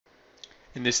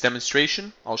In this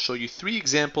demonstration, I'll show you 3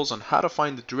 examples on how to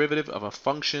find the derivative of a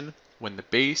function when the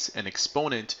base and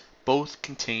exponent both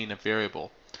contain a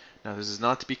variable. Now this is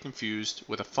not to be confused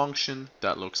with a function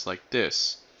that looks like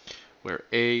this, where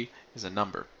a is a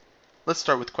number. Let's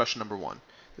start with question number 1.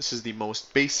 This is the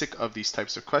most basic of these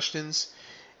types of questions,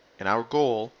 and our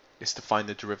goal is to find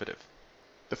the derivative.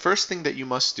 The first thing that you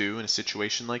must do in a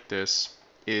situation like this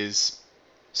is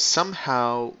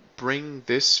somehow bring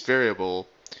this variable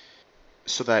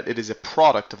so that it is a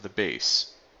product of the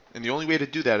base. And the only way to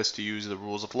do that is to use the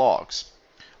rules of logs.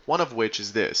 One of which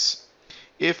is this.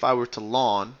 If I were to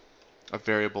ln a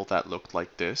variable that looked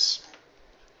like this,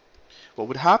 what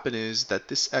would happen is that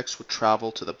this x would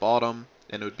travel to the bottom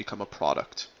and it would become a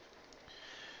product.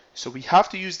 So we have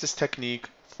to use this technique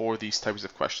for these types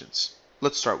of questions.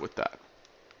 Let's start with that.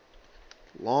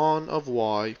 Ln of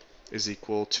y is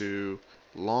equal to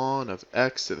ln of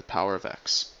x to the power of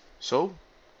x. So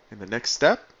in the next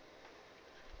step,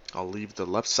 I'll leave the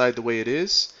left side the way it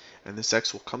is, and this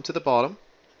x will come to the bottom,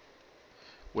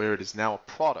 where it is now a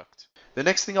product. The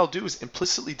next thing I'll do is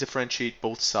implicitly differentiate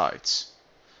both sides.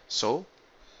 So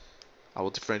I will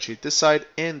differentiate this side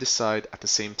and this side at the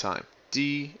same time.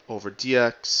 D over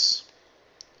dx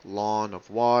ln of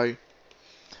y,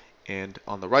 and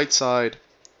on the right side,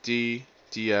 d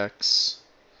dx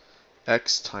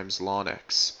x times ln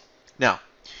x. Now,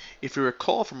 if you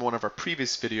recall from one of our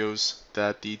previous videos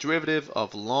that the derivative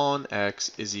of ln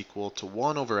x is equal to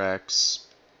 1 over x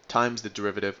times the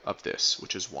derivative of this,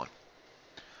 which is 1.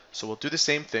 So we'll do the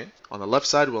same thing. On the left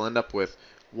side, we'll end up with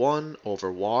 1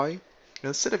 over y. And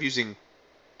instead of using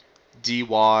dy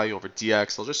over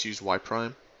dx, I'll just use y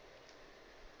prime.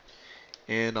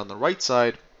 And on the right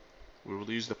side, we will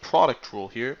use the product rule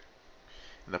here.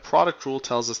 And the product rule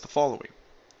tells us the following.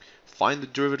 Find the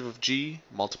derivative of g,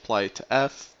 multiply it to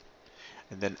f,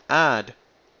 and then add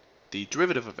the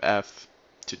derivative of f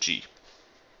to g.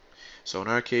 So in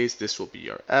our case, this will be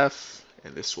our f,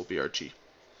 and this will be our g.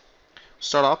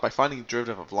 Start off by finding the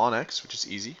derivative of ln x, which is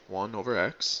easy, 1 over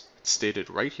x. It's stated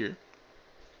right here.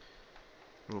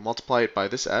 We'll multiply it by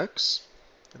this x,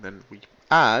 and then we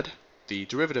add the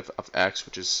derivative of x,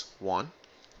 which is 1,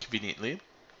 conveniently,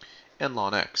 and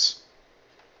ln x,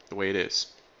 the way it is.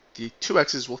 The two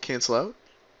x's will cancel out,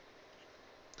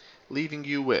 leaving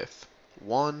you with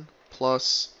 1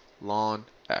 plus ln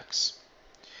x.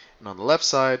 And on the left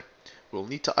side, we'll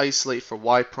need to isolate for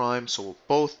y prime, so we'll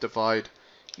both divide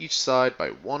each side by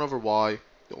 1 over y.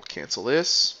 You'll cancel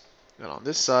this, and on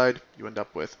this side, you end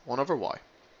up with 1 over y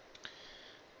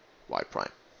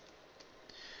prime.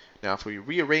 Now if we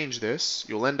rearrange this,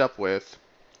 you'll end up with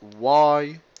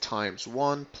y times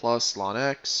 1 plus ln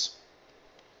x,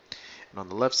 and on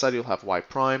the left side you'll have y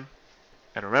prime.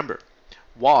 And remember,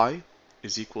 y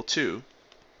is equal to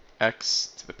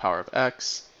x to the power of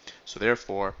x, so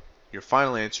therefore your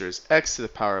final answer is x to the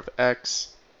power of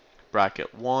x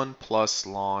bracket 1 plus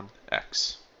ln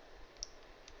x.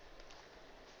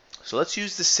 So let's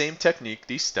use the same technique,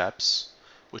 these steps,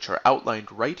 which are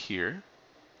outlined right here,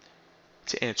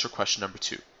 to answer question number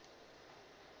 2.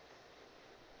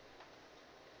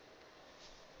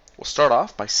 We'll start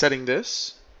off by setting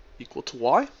this equal to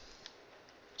y.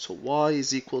 So y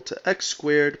is equal to x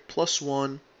squared plus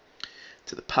 1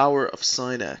 to the power of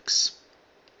sine x.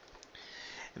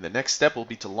 And the next step will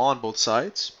be to ln both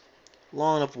sides.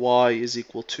 Ln of y is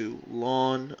equal to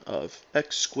ln of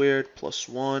x squared plus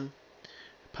 1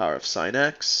 power of sine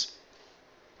x.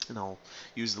 And I'll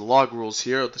use the log rules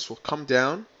here. This will come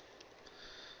down.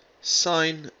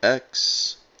 Sine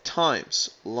x times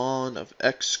ln of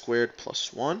x squared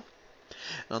plus 1.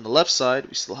 And on the left side,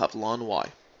 we still have ln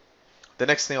y. The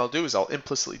next thing I'll do is I'll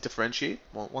implicitly differentiate.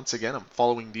 Well, once again, I'm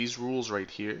following these rules right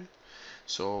here.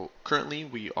 So currently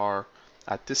we are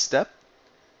at this step.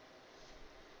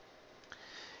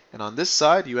 And on this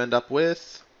side, you end up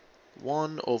with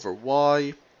 1 over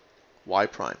y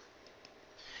prime.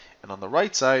 And on the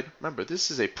right side, remember, this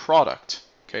is a product.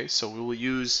 Okay, so we will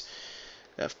use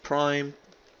f prime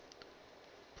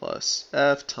plus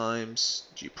f times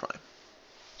g prime.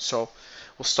 So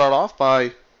we'll start off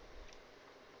by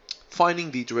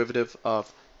finding the derivative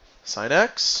of sine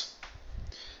x.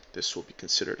 This will be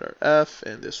considered our f,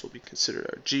 and this will be considered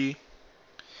our g.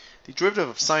 The derivative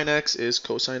of sine x is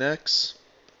cosine x.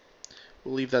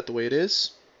 We'll leave that the way it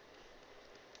is.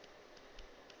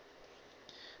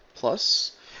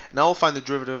 Plus, now we'll find the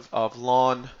derivative of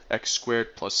ln x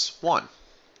squared plus 1.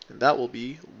 And that will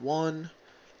be 1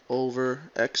 over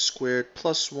x squared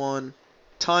plus 1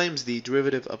 times the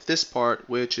derivative of this part,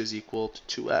 which is equal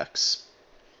to 2x.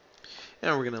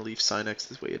 And we're going to leave sine x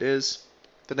the way it is.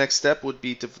 The next step would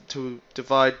be to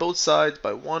divide both sides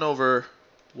by 1 over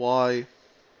y,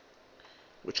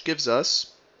 which gives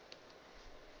us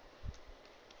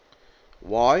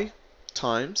y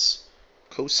times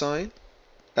cosine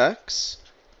x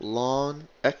ln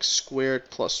x squared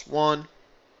plus 1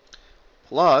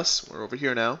 plus, we're over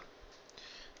here now,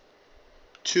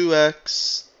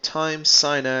 2x times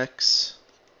sine x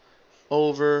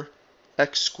over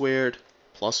x squared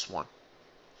plus 1.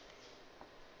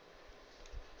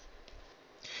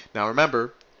 Now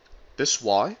remember, this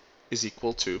y is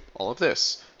equal to all of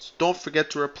this. So don't forget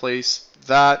to replace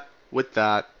that with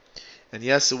that. And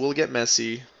yes, it will get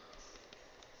messy,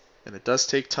 and it does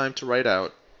take time to write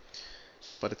out,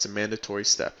 but it's a mandatory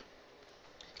step.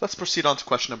 Let's proceed on to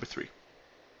question number 3.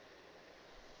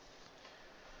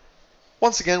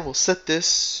 Once again, we'll set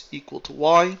this equal to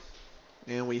y,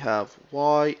 and we have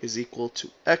y is equal to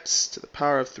x to the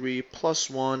power of 3 plus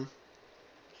 1,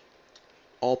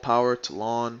 all power to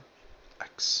ln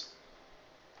x.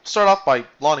 Start off by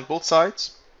lnning both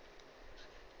sides.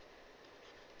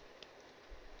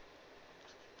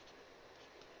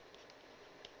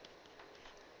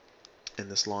 And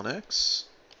this ln x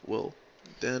will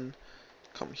then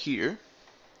come here,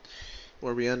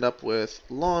 where we end up with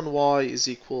ln y is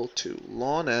equal to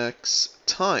ln x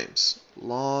times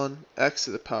ln x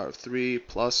to the power of 3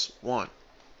 plus 1.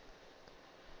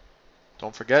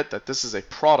 Don't forget that this is a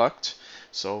product,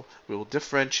 so we will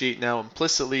differentiate now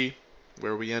implicitly,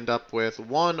 where we end up with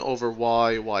 1 over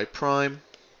y prime,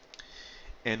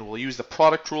 and we'll use the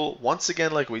product rule once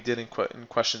again like we did in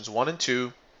questions 1 and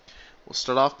 2. We'll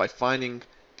start off by finding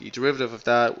the derivative of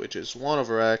that, which is 1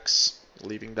 over x,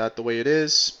 leaving that the way it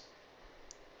is.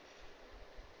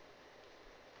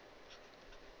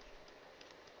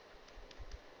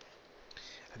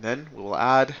 And then we'll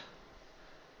add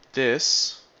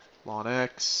this ln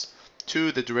x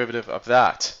to the derivative of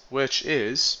that, which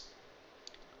is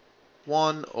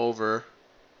 1 over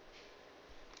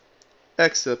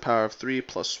x to the power of 3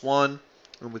 plus 1,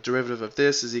 and the derivative of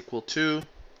this is equal to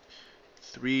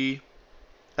 3x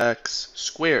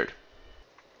squared.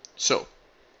 So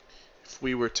if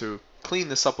we were to clean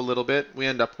this up a little bit, we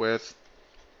end up with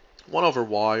 1 over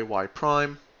y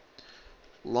prime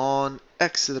ln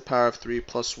x to the power of 3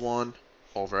 plus 1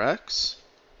 over x,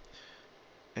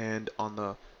 and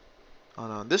on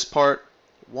this part,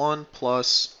 1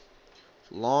 plus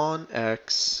ln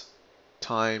x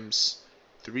times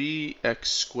 3x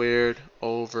squared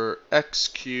over x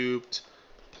cubed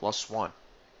plus 1.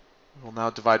 We'll now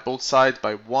divide both sides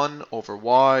by 1 over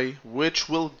y, which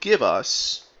will give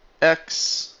us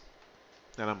x,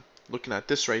 and I'm looking at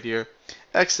this right here,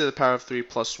 x to the power of 3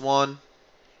 plus 1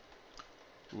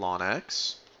 ln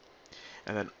x,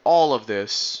 and then all of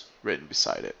this written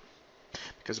beside it.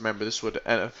 Because remember, this would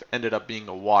have ended up being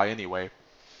a y anyway.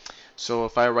 So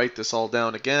if I write this all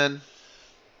down again,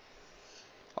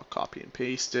 I'll copy and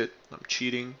paste it. I'm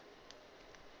cheating.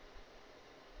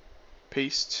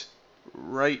 Paste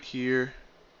right here.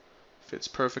 Fits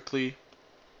perfectly.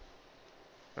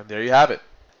 And there you have it.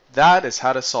 That is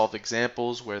how to solve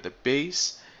examples where the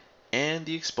base and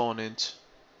the exponent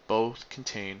both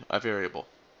contain a variable.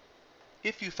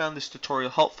 If you found this tutorial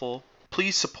helpful,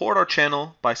 please support our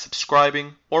channel by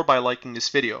subscribing or by liking this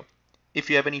video. If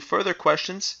you have any further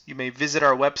questions, you may visit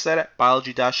our website at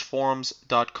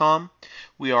biology-forums.com.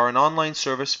 We are an online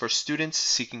service for students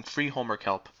seeking free homework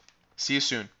help. See you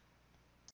soon.